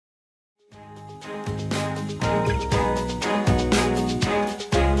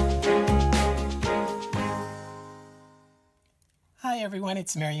everyone,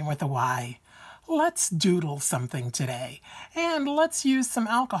 it's Miriam with a Y. Let's doodle something today, and let's use some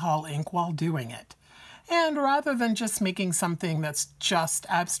alcohol ink while doing it. And rather than just making something that's just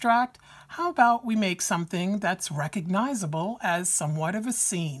abstract, how about we make something that's recognizable as somewhat of a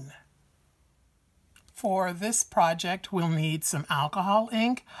scene? For this project, we'll need some alcohol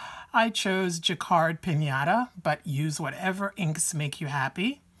ink. I chose Jacquard Piñata, but use whatever inks make you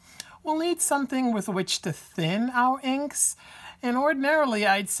happy. We'll need something with which to thin our inks. And ordinarily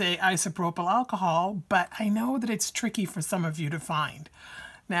I'd say isopropyl alcohol, but I know that it's tricky for some of you to find.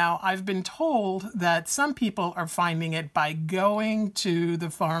 Now, I've been told that some people are finding it by going to the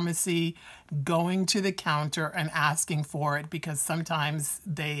pharmacy, going to the counter and asking for it because sometimes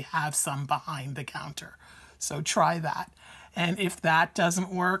they have some behind the counter. So try that. And if that doesn't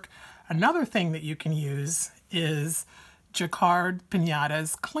work, another thing that you can use is Jacquard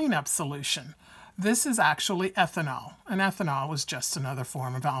Piñata's cleanup solution. This is actually ethanol, and ethanol is just another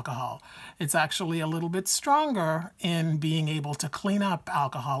form of alcohol. It's actually a little bit stronger in being able to clean up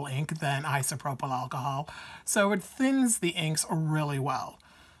alcohol ink than isopropyl alcohol, so it thins the inks really well.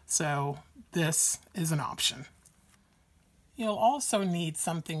 So this is an option. You'll also need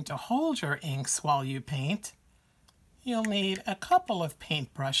something to hold your inks while you paint. You'll need a couple of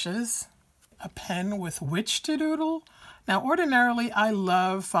paint brushes, a pen with which to doodle. Now, ordinarily, I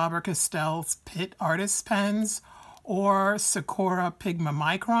love Faber-Castell's Pitt Artist Pens or Sakura Pigma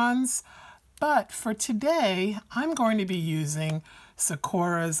Microns, but for today, I'm going to be using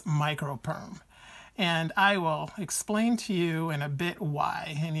Sakura's Microperm. And I will explain to you in a bit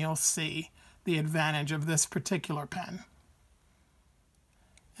why, and you'll see the advantage of this particular pen.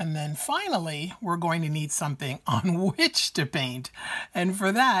 And then finally, we're going to need something on which to paint. And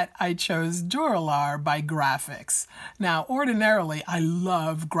for that, I chose Dura-Lar by Grafix. Now, ordinarily, I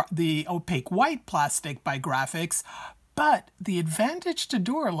love the opaque white plastic by Grafix, but the advantage to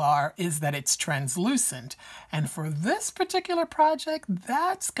Dura-Lar is that it's translucent. And for this particular project,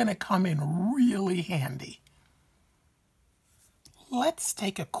 that's going to come in really handy. Let's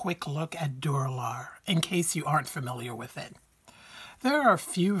take a quick look at Dura-Lar in case you aren't familiar with it. There are a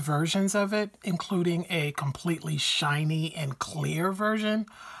few versions of it, including a completely shiny and clear version,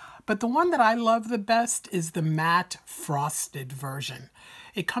 but the one that I love the best is the matte frosted version.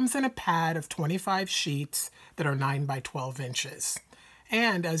 It comes in a pad of 25 sheets that are 9 by 12 inches.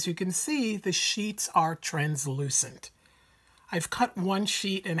 And as you can see, the sheets are translucent. I've cut one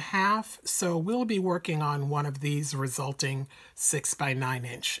sheet in half, so we'll be working on one of these resulting 6 by 9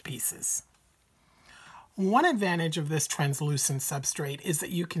 inch pieces. One advantage of this translucent substrate is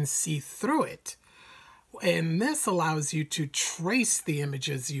that you can see through it, and this allows you to trace the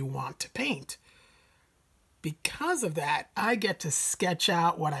images you want to paint. Because of that, I get to sketch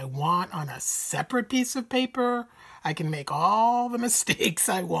out what I want on a separate piece of paper. I can make all the mistakes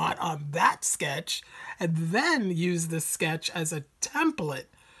I want on that sketch, and then use the sketch as a template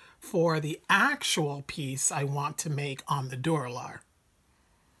for the actual piece I want to make on the Dura-Lar.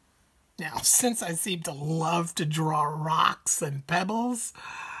 Now, since I seem to love to draw rocks and pebbles,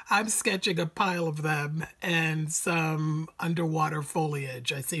 I'm sketching a pile of them and some underwater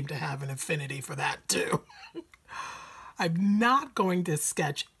foliage. I seem to have an affinity for that too. I'm not going to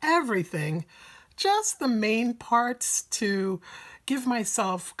sketch everything, just the main parts to give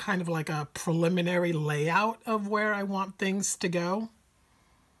myself kind of like a preliminary layout of where I want things to go.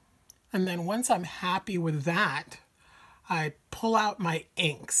 And then once I'm happy with that, I pull out my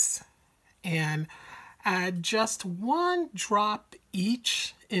inks and add just one drop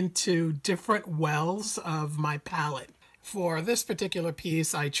each into different wells of my palette. For this particular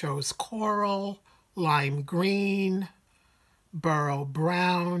piece, I chose coral, lime green, burro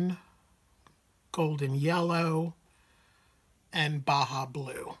brown, golden yellow, and Baja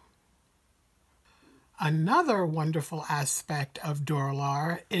blue. Another wonderful aspect of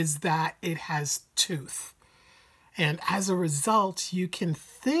Dura-Lar is that it has tooth. And as a result, you can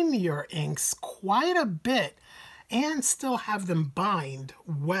thin your inks quite a bit and still have them bind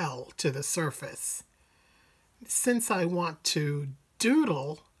well to the surface. Since I want to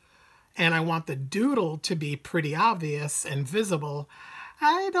doodle, and I want the doodle to be pretty obvious and visible,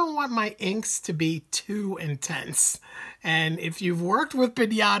 I don't want my inks to be too intense. And if you've worked with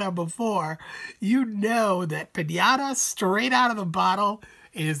Piñata before, you know that Piñata straight out of the bottle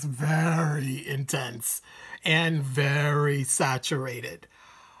is very intense and very saturated.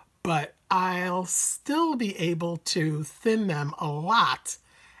 But I'll still be able to thin them a lot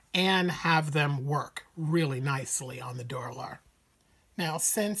and have them work really nicely on the Dura-Lar. Now,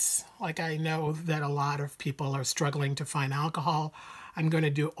 since, like, I know that a lot of people are struggling to find alcohol, I'm going to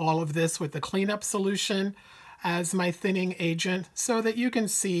do all of this with the cleanup solution. as my thinning agent so that you can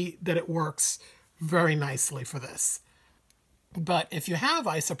see that it works very nicely for this. But if you have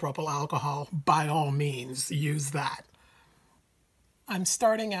isopropyl alcohol, by all means, use that. I'm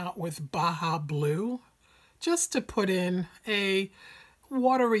starting out with Baja Blue just to put in a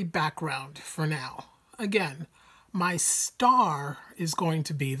watery background for now. Again, my star is going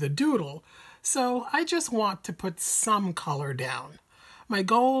to be the doodle, so I just want to put some color down. My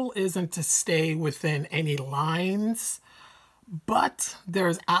goal isn't to stay within any lines, but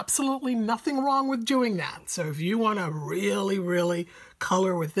there's absolutely nothing wrong with doing that. So if you want to really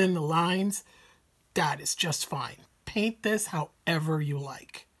color within the lines, that is just fine. Paint this however you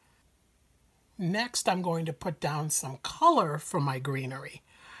like. Next, I'm going to put down some color for my greenery.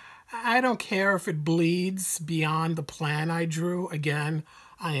 I don't care if it bleeds beyond the plan I drew. Again,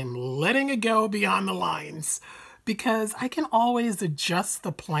 I am letting it go beyond the lines because I can always adjust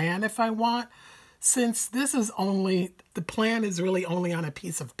the plan if I want, since this is only, the plan is really only on a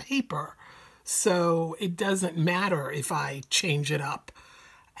piece of paper. So it doesn't matter if I change it up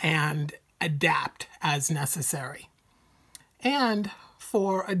and adapt as necessary. And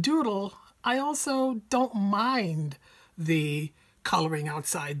for a doodle, I also don't mind the coloring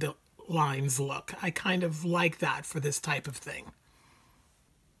outside the lines look. I kind of like that for this type of thing.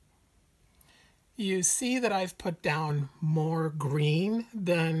 You see that I've put down more green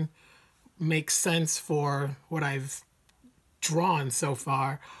than makes sense for what I've drawn so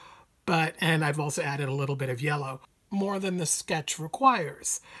far, and I've also added a little bit of yellow, more than the sketch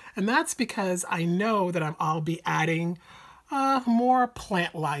requires. And that's because I know that I'll be adding more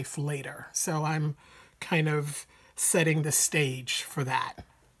plant life later. So I'm kind of setting the stage for that.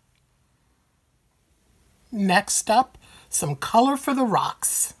 Next up, some color for the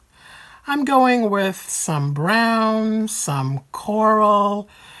rocks. I'm going with some brown, some coral,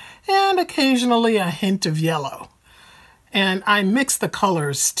 and occasionally a hint of yellow. And I mix the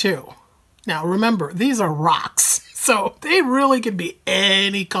colors too. Now remember, these are rocks, so they really can be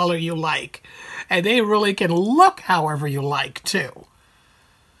any color you like. And they really can look however you like too.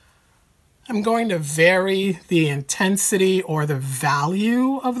 I'm going to vary the intensity or the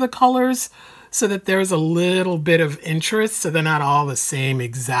value of the colors so that there's a little bit of interest, so they're not all the same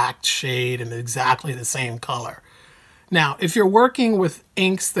exact shade and exactly the same color. Now, if you're working with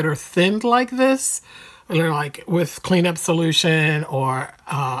inks that are thinned like this, like with cleanup solution or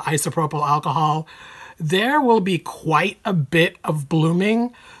isopropyl alcohol, there will be quite a bit of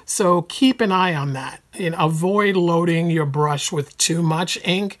blooming, so keep an eye on that. And avoid loading your brush with too much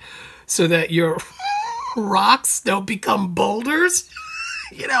ink so that your rocks don't become boulders.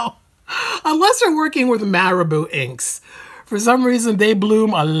 You know, unless you're working with Marabou inks. For some reason, they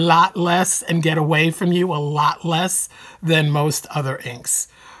bloom a lot less and get away from you a lot less than most other inks.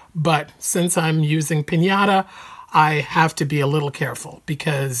 But since I'm using Piñata, I have to be a little careful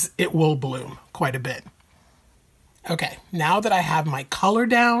because it will bloom quite a bit. Okay, now that I have my color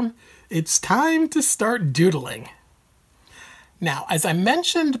down, it's time to start doodling. Now, as I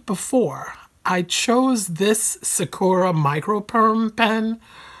mentioned before, I chose this Sakura Microperm pen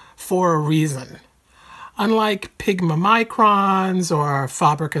for a reason. Unlike Pigma Microns or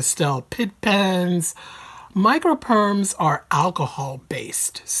Faber-Castell Pit pens, microperms are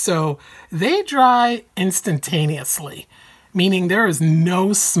alcohol-based, so they dry instantaneously, meaning there is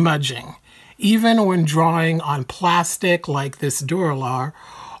no smudging, even when drawing on plastic like this Dur-LAR,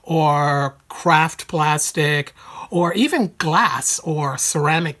 or craft plastic, or even glass or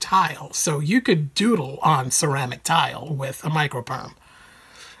ceramic tile. So you could doodle on ceramic tile with a microperm.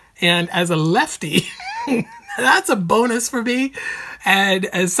 And as a lefty, that's a bonus for me. And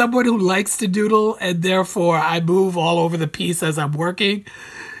as someone who likes to doodle, and therefore I move all over the piece as I'm working,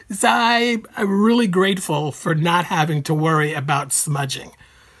 so I'm really grateful for not having to worry about smudging.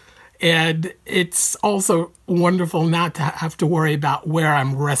 And it's also wonderful not to have to worry about where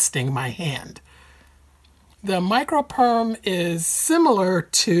I'm resting my hand. The microperm is similar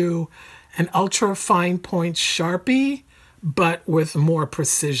to an ultra fine point Sharpie, but with more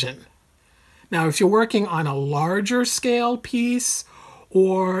precision. Now, if you're working on a larger scale piece,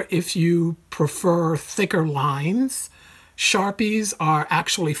 or if you prefer thicker lines, Sharpies are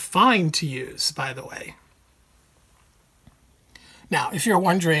actually fine to use, by the way. Now, if you're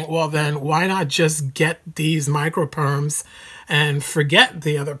wondering, well then, why not just get these microperms and forget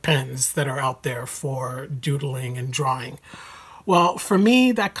the other pens that are out there for doodling and drawing? Well, for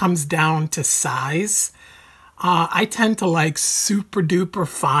me, that comes down to size. I tend to like super duper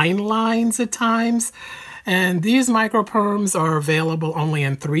fine lines at times, And these microperms are available only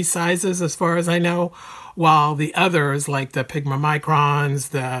in 3 sizes as far as I know, while the others like the Pigma Microns,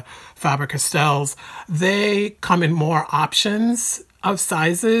 the Faber-Castells, they come in more options of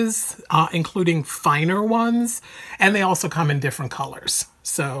sizes, including finer ones, and they also come in different colors.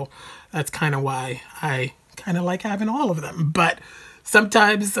 So that's kind of why I kind of like having all of them. But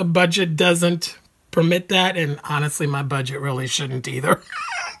sometimes a budget doesn't permit that, and honestly, my budget really shouldn't either.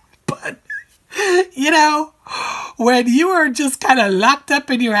 But, you know, when you are just kind of locked up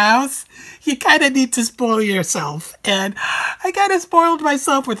in your house, you kind of need to spoil yourself. And I kind of spoiled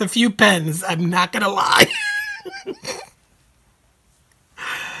myself with a few pens, I'm not going to lie.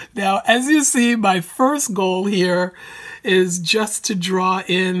 Now, as you see, my first goal here is just to draw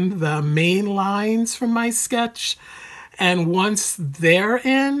in the main lines from my sketch. And once they're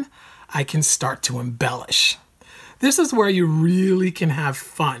in, I can start to embellish. This is where you really can have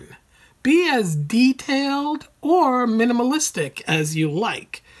fun. Be as detailed or minimalistic as you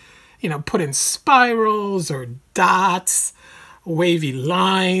like. You know, put in spirals or dots, wavy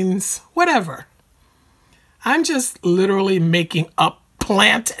lines, whatever. I'm just literally making up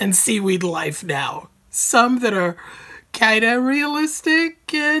plant and seaweed life now. Some that are kind of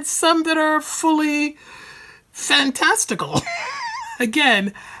realistic and some that are fully fantastical.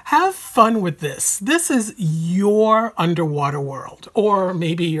 Again, have fun with this. This is your underwater world, or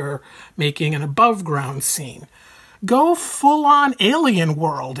maybe you're making an above ground scene. Go full on alien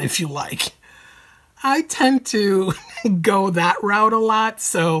world if you like. I tend to go that route a lot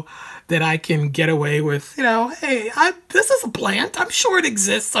so that I can get away with, you know, hey, this is a plant. I'm sure it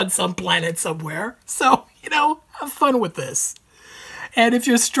exists on some planet somewhere. So, you know, have fun with this. And if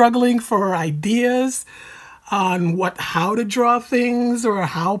you're struggling for ideas on how to draw things or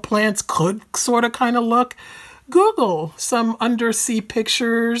how plants could sort of kind of look, Google some undersea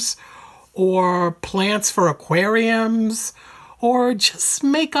pictures or plants for aquariums, or just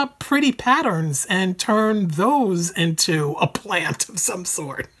make up pretty patterns and turn those into a plant of some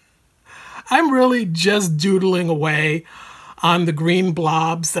sort. I'm really just doodling away on the green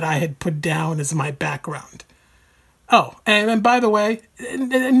blobs that I had put down as my background. Oh, and by the way,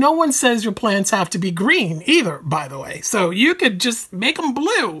 no one says your plants have to be green either, by the way. So you could just make them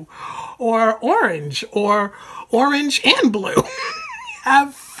blue or orange and blue.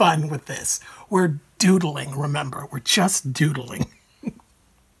 Have fun with this. We're doodling, remember. We're just doodling.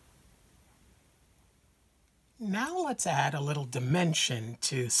 Now let's add a little dimension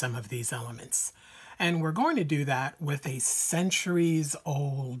to some of these elements. And we're going to do that with a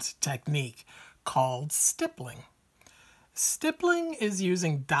centuries-old technique called stippling. Stippling is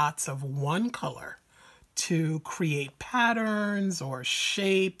using dots of one color to create patterns or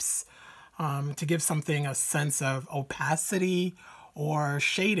shapes, to give something a sense of opacity or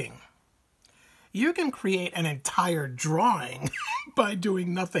shading. You can create an entire drawing by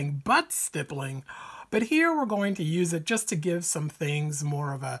doing nothing but stippling, but here we're going to use it just to give some things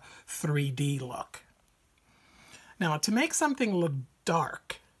more of a 3D look. Now, to make something look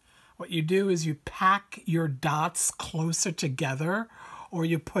dark, what you do is you pack your dots closer together, or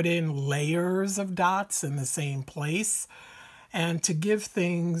you put in layers of dots in the same place. And to give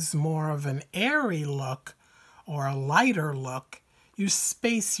things more of an airy look or a lighter look, you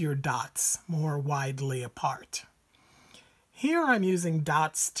space your dots more widely apart. Here I'm using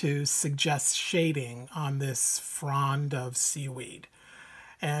dots to suggest shading on this frond of seaweed.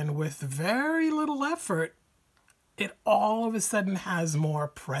 And with very little effort, it all of a sudden has more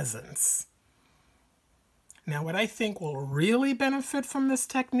presence. Now, what I think will really benefit from this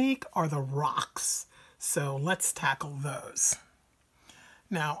technique are the rocks. So let's tackle those.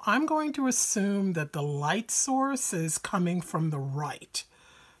 Now, I'm going to assume that the light source is coming from the right.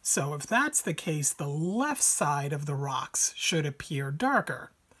 So if that's the case, the left side of the rocks should appear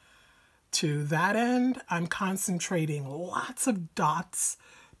darker. To that end, I'm concentrating lots of dots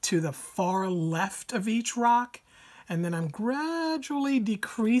to the far left of each rock, and then I'm gradually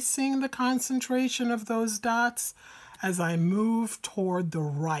decreasing the concentration of those dots as I move toward the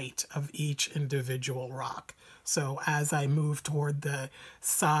right of each individual rock. So as I move toward the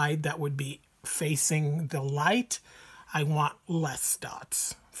side that would be facing the light, I want less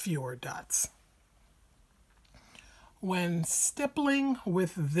dots, fewer dots. When stippling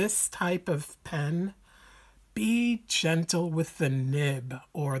with this type of pen, be gentle with the nib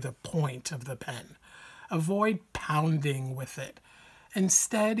or the point of the pen. Avoid pounding with it.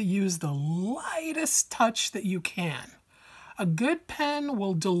 Instead, use the lightest touch that you can. A good pen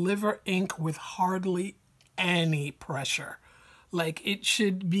will deliver ink with hardly any pressure. Like, it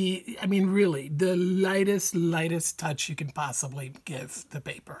should be, I mean, really, the lightest touch you can possibly give the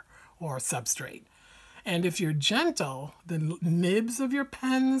paper or substrate. And if you're gentle, the nibs of your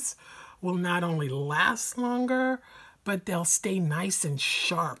pens will not only last longer, but they'll stay nice and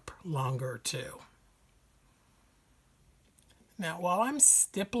sharp longer too. Now, while I'm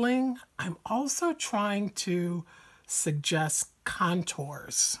stippling, I'm also trying to suggest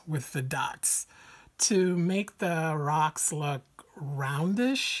contours with the dots to make the rocks look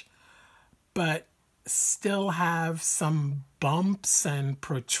roundish, but still have some bumps and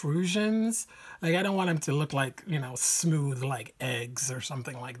protrusions. Like, I don't want them to look like, you know, smooth like eggs or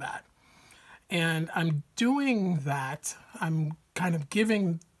something like that. And I'm doing that. I'm kind of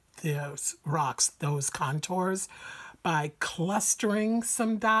giving those rocks those contours by clustering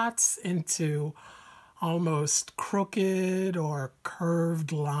some dots into almost crooked or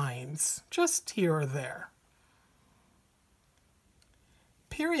curved lines, just here or there.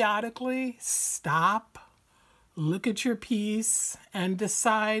 Periodically stop, look at your piece, and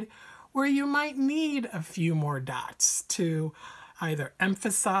decide where you might need a few more dots to either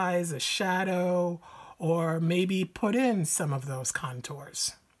emphasize a shadow or maybe put in some of those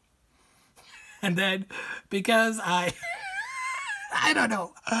contours. And then, because I don't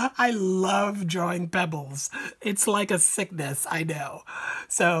know, I love drawing pebbles. It's like a sickness, I know.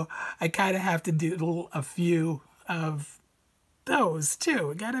 So I kind of have to doodle a few of those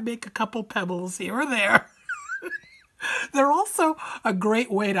too. Gotta make a couple pebbles here or there. They're also a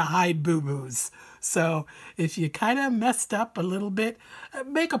great way to hide boo-boos. So if you kind of messed up a little bit,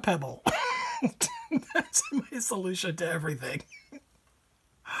 make a pebble. That's my solution to everything.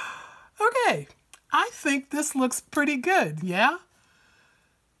 Okay, I think this looks pretty good, yeah?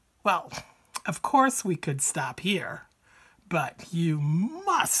 Well, of course we could stop here, but you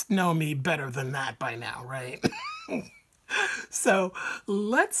must know me better than that by now, right? So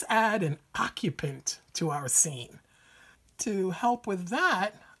let's add an occupant to our scene. To help with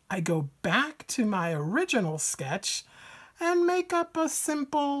that, I go back to my original sketch and make up a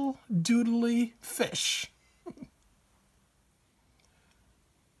simple doodly fish.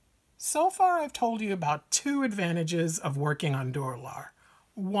 So far I've told you about 2 advantages of working on DUR-LAR.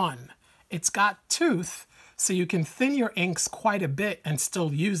 1, it's got tooth, so you can thin your inks quite a bit and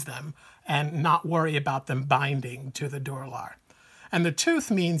still use them and not worry about them binding to the DUR-LAR. And the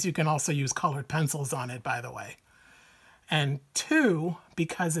tooth means you can also use colored pencils on it, by the way. And 2,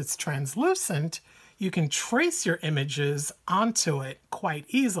 because it's translucent, you can trace your images onto it quite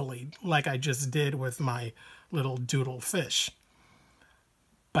easily, like I just did with my little doodle fish.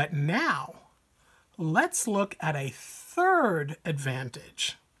 But now, let's look at a 3rd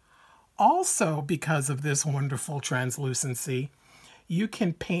advantage. Also, because of this wonderful translucency, you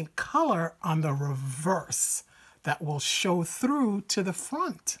can paint color on the reverse that will show through to the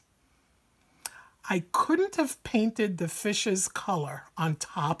front. I couldn't have painted the fish's color on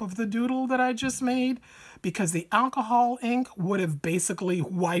top of the doodle that I just made because the alcohol ink would have basically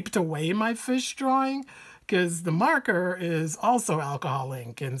wiped away my fish drawing, because the marker is also alcohol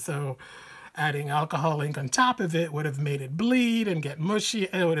ink, and so adding alcohol ink on top of it would have made it bleed and get mushy.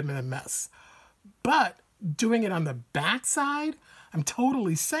 It would have been a mess. But doing it on the back side, I'm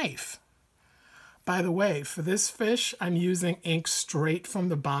totally safe. By the way, for this fish, I'm using ink straight from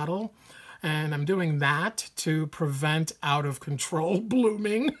the bottle, and I'm doing that to prevent out of control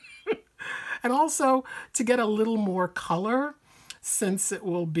blooming and also to get a little more color, since it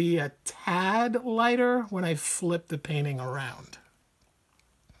will be a tad lighter when I flip the painting around.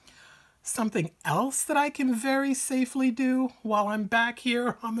 Something else that I can very safely do while I'm back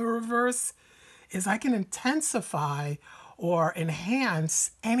here on the reverse is I can intensify or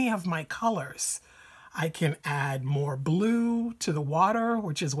enhance any of my colors. I can add more blue to the water,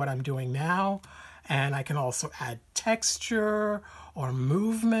 which is what I'm doing now, and I can also add texture or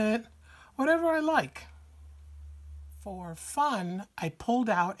movement, whatever I like. For fun, I pulled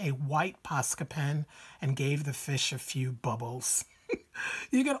out a white Posca pen and gave the fish a few bubbles.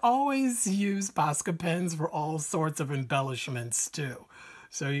 You can always use Posca pens for all sorts of embellishments too,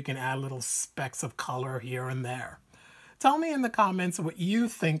 so you can add little specks of color here and there. Tell me in the comments what you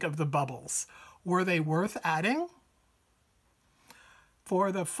think of the bubbles. Were they worth adding?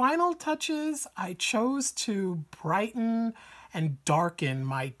 For the final touches, I chose to brighten and darken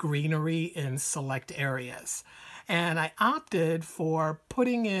my greenery in select areas. And I opted for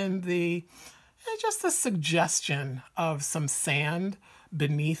putting in just a suggestion of some sand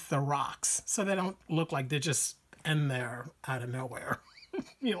beneath the rocks, so they don't look like they just end there out of nowhere.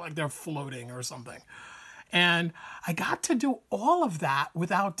 You know, like they're floating or something. And I got to do all of that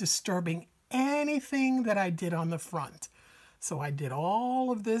without disturbing anything that I did on the front. So I did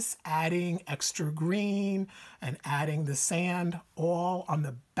all of this, adding extra green and adding the sand, all on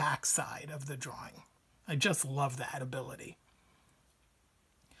the back side of the drawing. I just love that ability.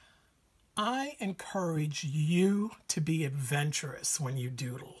 I encourage you to be adventurous when you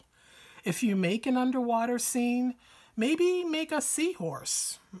doodle. If you make an underwater scene, maybe make a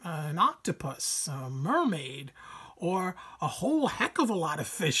seahorse, an octopus, a mermaid, or a whole heck of a lot of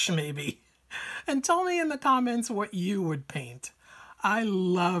fish maybe. And tell me in the comments what you would paint. I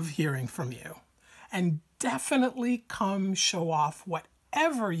love hearing from you. And definitely come show off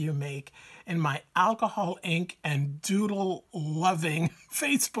whatever you make in my alcohol ink and doodle loving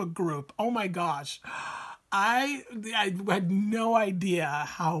Facebook group. Oh my gosh. I had no idea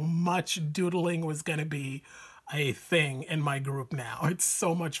how much doodling was going to be a thing in my group now. It's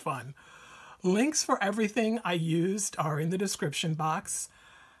so much fun. Links for everything I used are in the description box.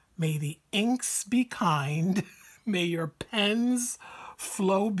 May the inks be kind. May your pens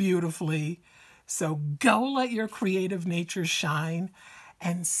flow beautifully. So go let your creative nature shine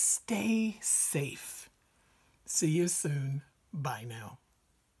and stay safe. See you soon. Bye now.